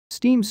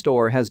Steam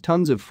Store has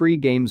tons of free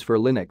games for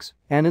Linux,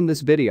 and in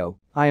this video,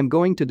 I am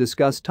going to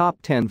discuss top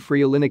 10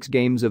 free Linux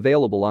games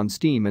available on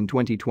Steam in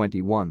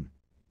 2021.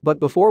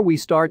 But before we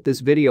start this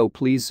video,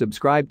 please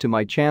subscribe to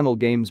my channel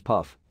Games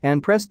Puff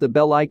and press the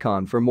bell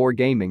icon for more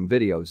gaming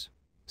videos.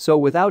 So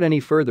without any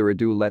further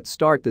ado, let's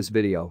start this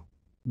video.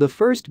 The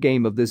first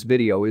game of this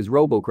video is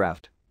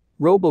Robocraft.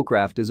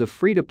 Robocraft is a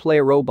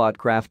free-to-play robot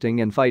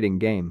crafting and fighting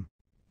game.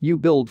 You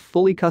build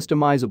fully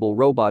customizable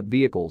robot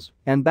vehicles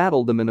and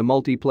battle them in a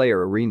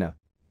multiplayer arena.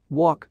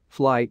 Walk,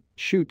 fly,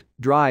 shoot,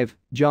 drive,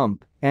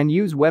 jump, and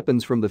use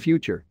weapons from the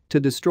future to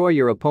destroy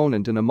your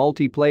opponent in a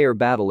multiplayer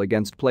battle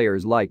against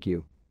players like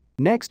you.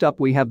 Next up,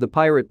 we have the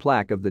Pirate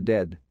Plaque of the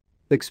Dead.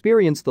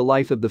 Experience the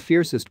life of the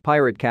fiercest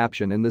pirate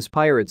captain in this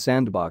pirate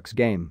sandbox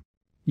game.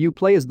 You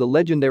play as the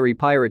legendary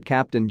pirate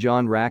captain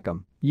John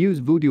Rackham, use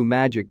voodoo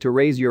magic to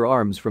raise your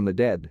arms from the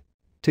dead.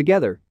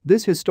 Together,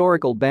 this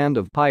historical band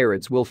of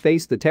pirates will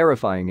face the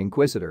terrifying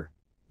Inquisitor.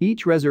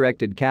 Each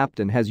resurrected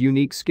captain has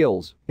unique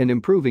skills in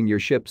improving your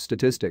ship's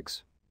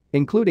statistics,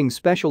 including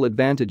special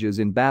advantages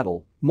in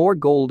battle, more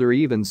gold, or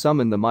even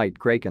summon the Might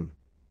Kraken.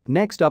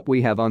 Next up,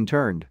 we have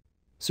Unturned.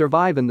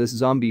 Survive in this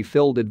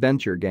zombie-filled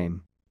adventure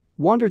game.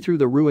 Wander through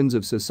the ruins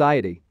of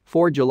society,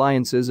 forge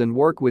alliances, and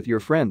work with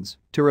your friends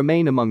to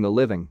remain among the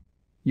living.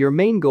 Your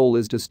main goal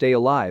is to stay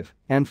alive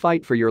and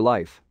fight for your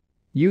life.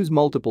 Use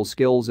multiple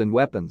skills and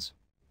weapons.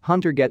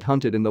 Hunt or get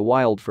hunted in the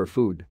wild for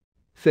food.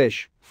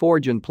 Fish,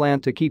 forage and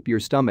plant to keep your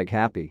stomach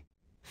happy.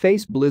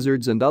 Face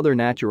blizzards and other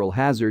natural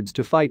hazards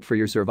to fight for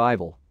your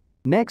survival.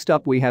 Next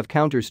up, we have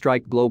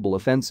Counter-Strike Global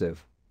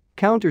Offensive.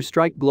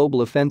 Counter-Strike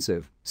Global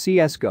Offensive,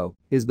 CS:GO,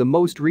 is the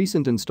most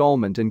recent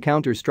installment in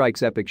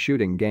Counter-Strike's epic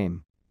shooting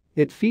game.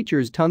 It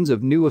features tons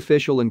of new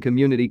official and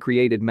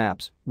community-created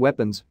maps,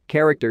 weapons,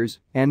 characters,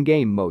 and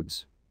game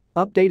modes.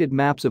 Updated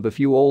maps of a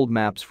few old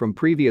maps from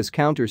previous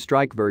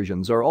Counter-Strike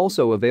versions are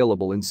also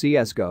available in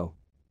CS:GO.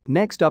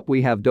 Next up,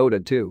 we have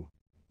Dota 2.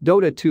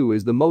 Dota 2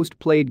 is the most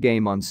played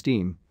game on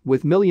Steam,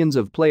 with millions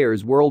of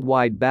players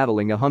worldwide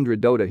battling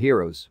 100 Dota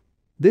heroes.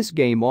 This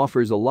game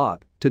offers a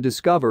lot to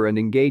discover and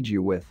engage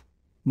you with.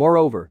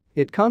 Moreover,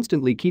 it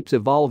constantly keeps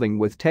evolving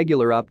with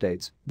regular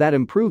updates that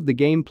improve the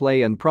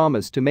gameplay and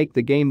promise to make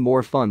the game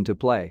more fun to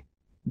play.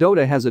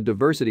 Dota has a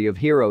diversity of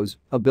heroes,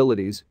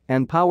 abilities,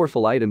 and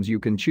powerful items you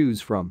can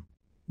choose from.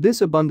 This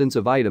abundance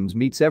of items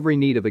meets every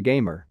need of a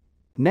gamer.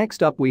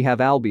 Next up, we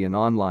have Albion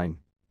Online.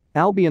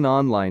 Albion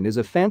Online is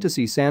a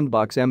fantasy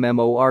sandbox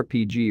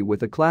MMORPG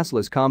with a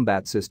classless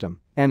combat system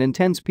and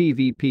intense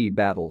PvP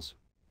battles.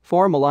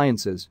 Form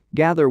alliances,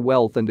 gather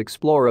wealth, and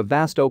explore a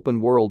vast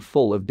open world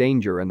full of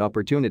danger and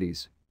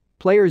opportunities.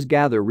 Players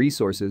gather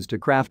resources to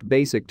craft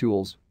basic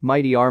tools,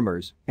 mighty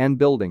armors, and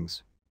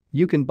buildings.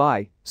 You can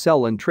buy,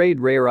 sell, and trade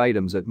rare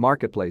items at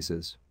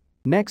marketplaces.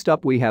 Next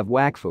up, we have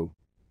Wakfu.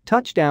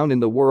 Touch down in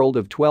the world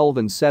of 12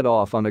 and set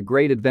off on a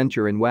great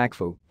adventure in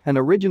Wakfu, an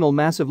original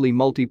massively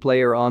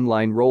multiplayer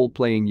online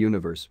role-playing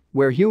universe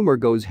where humor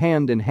goes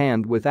hand in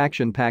hand with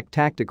action-packed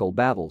tactical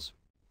battles.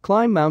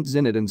 Climb Mount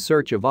Zinit in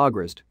search of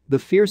Augrist, the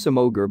fearsome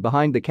ogre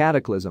behind the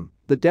cataclysm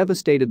that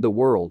devastated the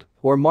world,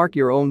 or mark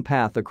your own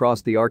path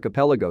across the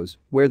archipelagos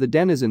where the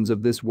denizens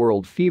of this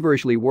world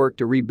feverishly work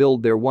to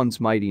rebuild their once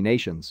mighty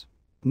nations.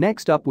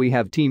 Next up, we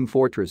have Team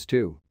Fortress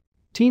 2.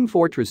 Team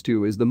Fortress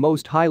 2 is the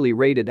most highly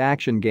rated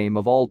action game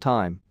of all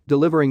time,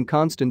 delivering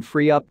constant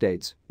free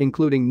updates,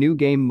 including new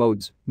game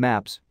modes,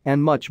 maps,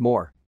 and much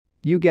more.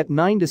 You get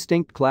 9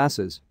 distinct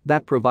classes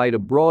that provide a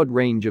broad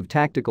range of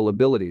tactical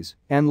abilities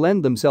and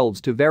lend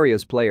themselves to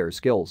various player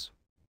skills.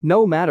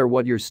 No matter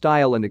what your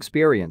style and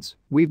experience,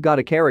 we've got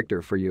a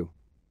character for you.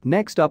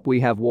 Next up, we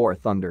have War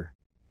Thunder.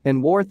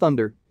 In War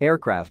Thunder,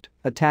 aircraft,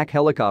 attack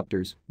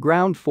helicopters,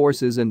 ground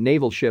forces, and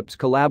naval ships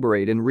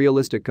collaborate in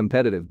realistic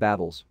competitive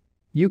battles.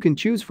 You can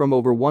choose from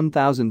over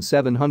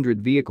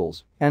 1,700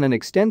 vehicles and an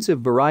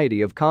extensive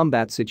variety of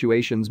combat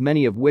situations,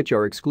 many of which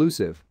are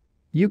exclusive.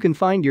 You can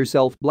find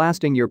yourself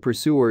blasting your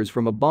pursuers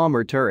from a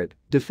bomber turret,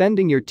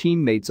 defending your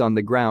teammates on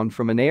the ground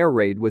from an air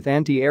raid with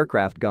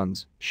anti-aircraft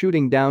guns,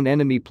 shooting down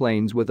enemy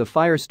planes with a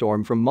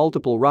firestorm from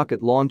multiple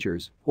rocket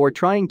launchers, or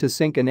trying to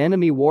sink an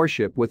enemy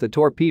warship with a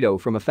torpedo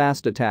from a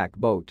fast attack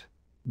boat.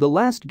 The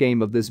last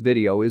game of this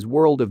video is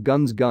World of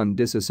Guns Gun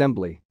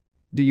Disassembly.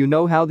 Do you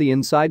know how the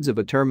insides of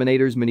a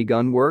Terminator's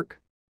minigun work?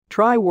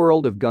 Try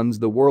World of Guns,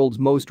 the world's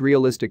most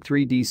realistic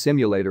 3D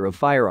simulator of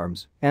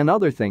firearms and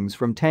other things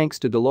from tanks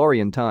to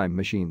DeLorean time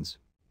machines.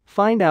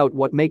 Find out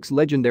what makes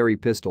legendary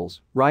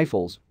pistols,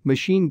 rifles,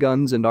 machine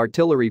guns, and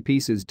artillery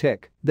pieces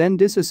tick, then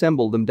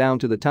disassemble them down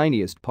to the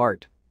tiniest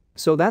part.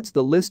 So that's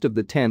the list of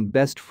the 10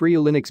 best free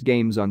Linux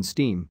games on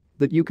Steam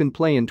that you can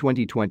play in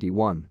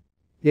 2021.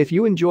 If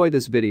you enjoy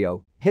this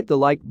video, hit the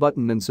like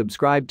button and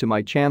subscribe to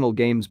my channel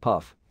Games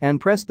Puff and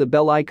press the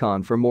bell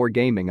icon for more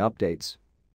gaming updates.